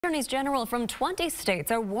Attorneys general from 20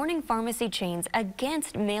 states are warning pharmacy chains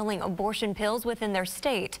against mailing abortion pills within their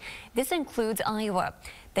state. This includes Iowa.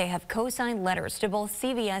 They have co-signed letters to both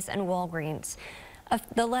CVS and Walgreens.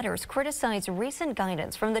 The letters criticize recent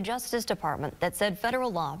guidance from the Justice Department that said federal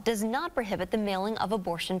law does not prohibit the mailing of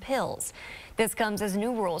abortion pills. This comes as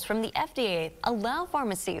new rules from the FDA allow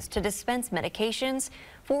pharmacies to dispense medications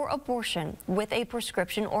for abortion with a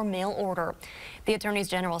prescription or mail order. The attorneys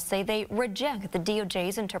general say they reject the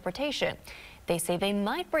DOJ's interpretation. They say they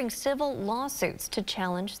might bring civil lawsuits to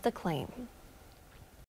challenge the claim.